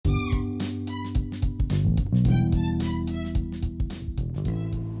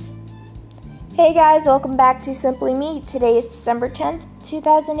Hey guys, welcome back to Simply Me. Today is December 10th,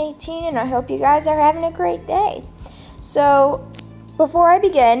 2018, and I hope you guys are having a great day. So, before I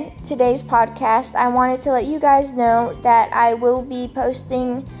begin today's podcast, I wanted to let you guys know that I will be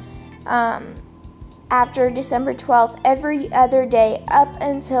posting after December 12th every other day up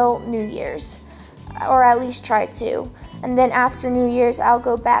until New Year's, or at least try to. And then after New Year's, I'll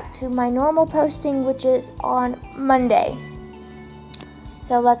go back to my normal posting, which is on Monday.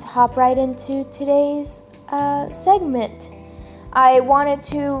 So let's hop right into today's segment. I wanted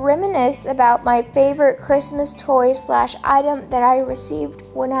to reminisce about my favorite Christmas toy / item that I received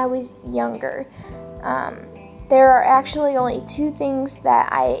when I was younger. There are actually only two things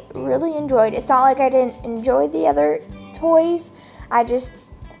that I really enjoyed. It's not like I didn't enjoy the other toys. I just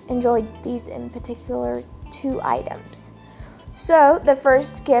enjoyed these in particular two items. So the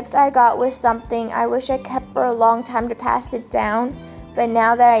first gift I got was something I wish I kept for a long time to pass it down. But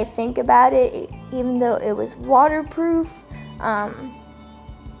now that I think about it, even though it was waterproof,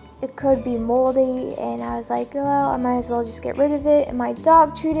 it could be moldy, and I was like, well, I might as well just get rid of it. And my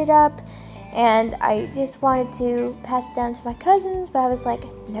dog chewed it up, and I just wanted to pass it down to my cousins, but I was like,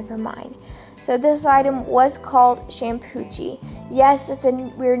 never mind. So this item was called Shampoochi. Yes, it's a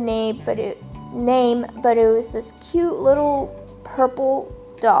weird name, but it was this cute little purple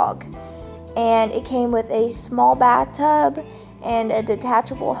dog, and it came with a small bathtub and a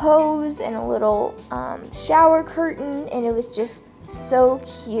detachable hose and a little shower curtain, and it was just so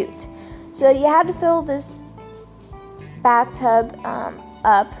cute. So you had to fill this bathtub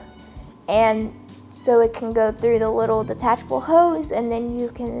up, and so it can go through the little detachable hose, and then you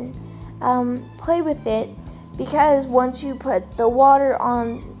can play with it, because once you put the water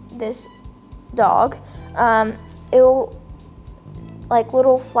on this dog, it'll, like,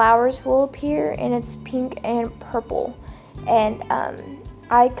 little flowers will appear, and it's pink and purple. And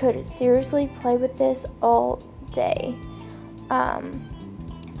I could seriously play with this all day.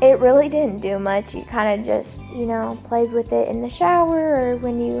 It really didn't do much. You kind of just, played with it in the shower or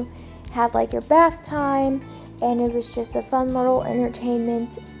when you had like your bath time, and it was just a fun little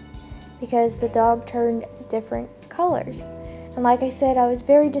entertainment because the dog turned different colors. And like I said, I was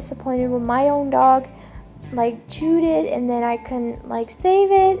very disappointed when my own dog chewed it, and then I couldn't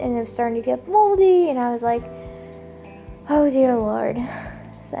save it, and it was starting to get moldy, and I was like, oh dear Lord.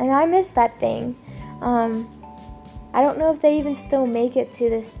 And I miss that thing. I don't know if they even still make it to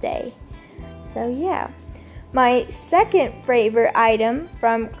this day. So yeah. My second favorite item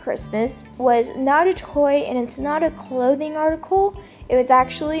from Christmas was not a toy, and it's not a clothing article. It was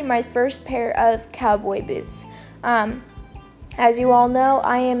actually my first pair of cowboy boots. As you all know,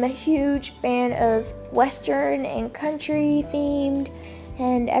 I am a huge fan of Western and country themed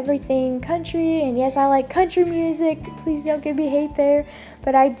and everything country, and yes, I like country music. Please don't give me hate there,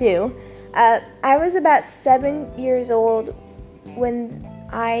 but I do. I was about 7 years old when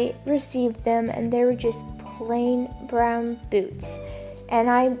I received them, and they were just plain brown boots, and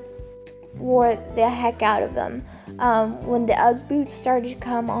I wore the heck out of them. When the Ugg boots started to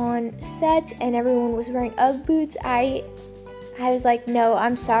come on set and everyone was wearing Ugg boots, I was like, no,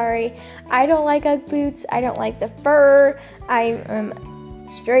 I'm sorry. I don't like Ugg boots. I don't like the fur. I am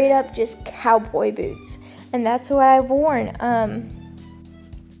straight up just cowboy boots, and that's what I've worn.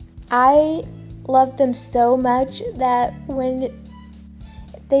 I loved them so much that when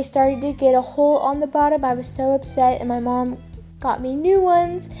they started to get a hole on the bottom, I was so upset, and my mom got me new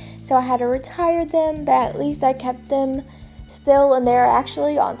ones, so I had to retire them, but at least I kept them still, and they're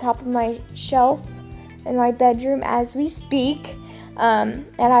actually on top of my shelf in my bedroom as we speak. And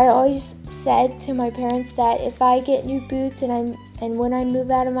I always said to my parents that if I get new boots and when I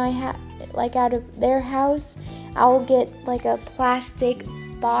move out of my out of their house, I'll get a plastic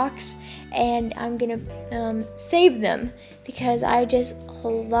box, and I'm gonna save them, because I just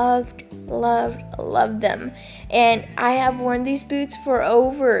loved them. And I have worn these boots for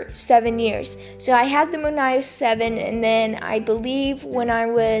over 7 years. So I had them when I was 7, and then I believe when I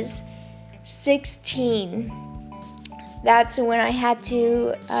was 16, that's when I had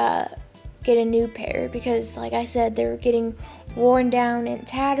to get a new pair, because like I said, they were getting worn down and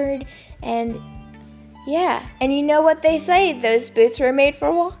tattered. And yeah, and you know what they say, those boots were made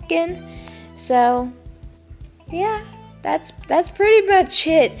for walking. So yeah, that's pretty much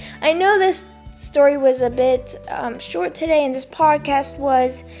it. I know this story was a bit short today, and this podcast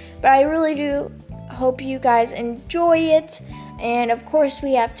was, but I really do hope you guys enjoy it. And of course,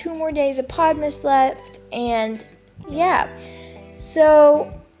 we have 2 more days of Podmas left, and yeah.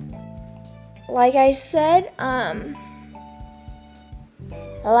 So like I said,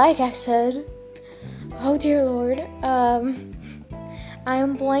 oh dear Lord,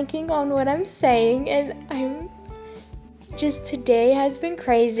 I'm blanking on what I'm saying, and today has been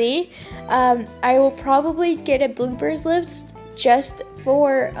crazy. I will probably get a bloopers list just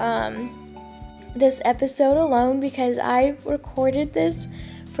for this episode alone, because I recorded this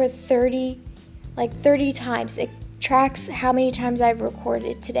for 30 times. It tracks how many times I've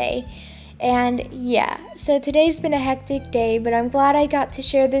recorded today. And yeah, so today's been a hectic day, but I'm glad I got to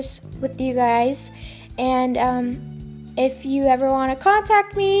share this with you guys. And if you ever want to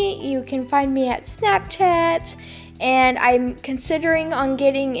contact me, you can find me at Snapchat, and I'm considering on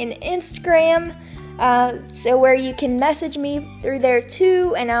getting an Instagram, so where you can message me through there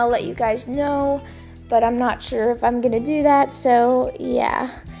too, and I'll let you guys know, but I'm not sure if I'm gonna do that. So yeah,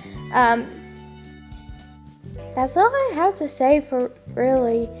 that's all I have to say for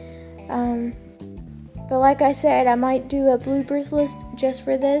really. But like I said, I might do a bloopers list just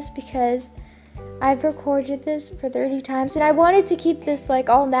for this, because I've recorded this for 30 times, and I wanted to keep this like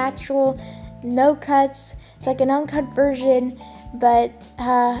all natural, no cuts. It's like an uncut version, but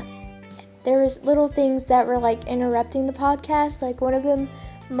there was little things that were like interrupting the podcast. Like one of them,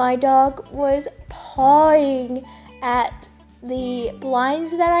 my dog was pawing at the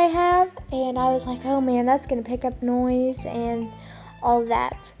blinds that I have, and I was like, oh man, that's gonna pick up noise and all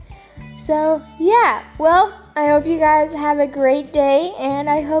that. So yeah, well, I hope you guys have a great day, and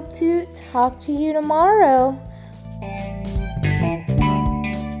I hope to talk to you tomorrow.